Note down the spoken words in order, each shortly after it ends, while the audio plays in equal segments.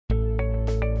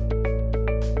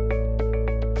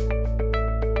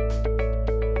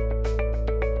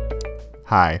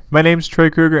Hi, my name is Troy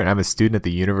Kruger and I'm a student at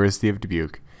the University of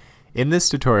Dubuque. In this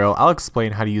tutorial, I'll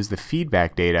explain how to use the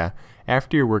feedback data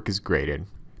after your work is graded.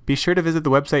 Be sure to visit the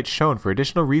website shown for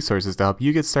additional resources to help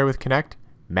you get started with Connect,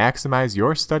 maximize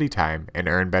your study time, and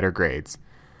earn better grades.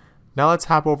 Now let's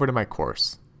hop over to my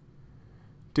course.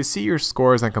 To see your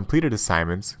scores on completed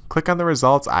assignments, click on the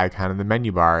results icon in the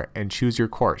menu bar and choose your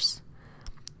course.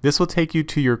 This will take you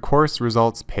to your course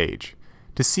results page.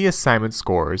 To see assignment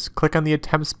scores, click on the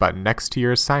Attempts button next to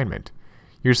your assignment.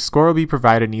 Your score will be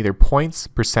provided in either points,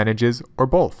 percentages, or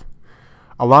both,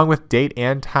 along with date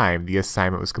and time the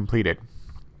assignment was completed.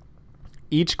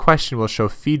 Each question will show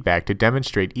feedback to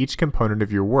demonstrate each component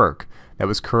of your work that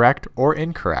was correct or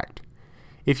incorrect.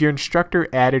 If your instructor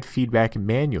added feedback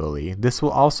manually, this will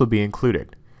also be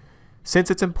included. Since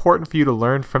it's important for you to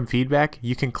learn from feedback,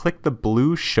 you can click the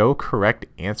blue Show Correct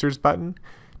Answers button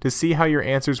to see how your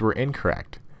answers were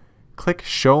incorrect. Click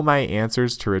Show My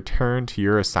Answers to return to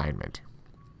your assignment.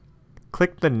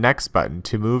 Click the Next button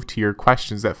to move to your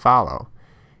questions that follow.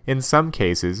 In some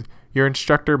cases, your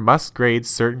instructor must grade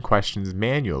certain questions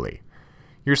manually.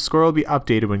 Your score will be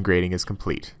updated when grading is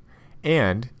complete,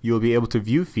 and you will be able to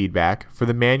view feedback for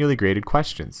the manually graded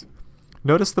questions.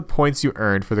 Notice the points you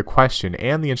earned for the question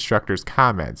and the instructor's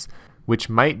comments, which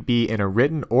might be in a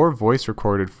written or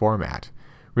voice-recorded format.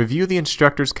 Review the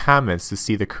instructor's comments to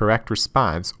see the correct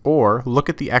response, or look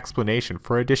at the explanation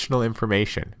for additional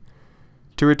information.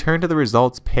 To return to the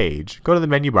results page, go to the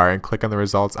menu bar and click on the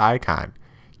results icon.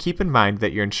 Keep in mind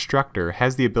that your instructor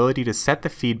has the ability to set the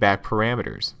feedback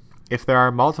parameters. If there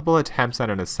are multiple attempts on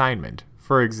an assignment,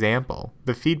 for example,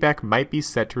 the feedback might be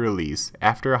set to release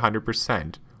after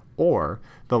 100%, or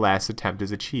the last attempt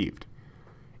is achieved.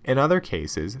 In other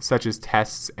cases, such as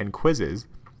tests and quizzes,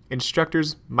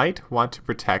 instructors might want to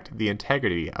protect the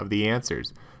integrity of the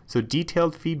answers, so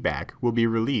detailed feedback will be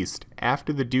released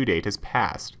after the due date has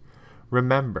passed.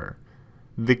 Remember,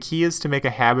 the key is to make a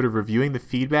habit of reviewing the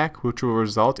feedback, which will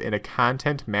result in a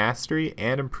content mastery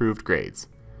and improved grades.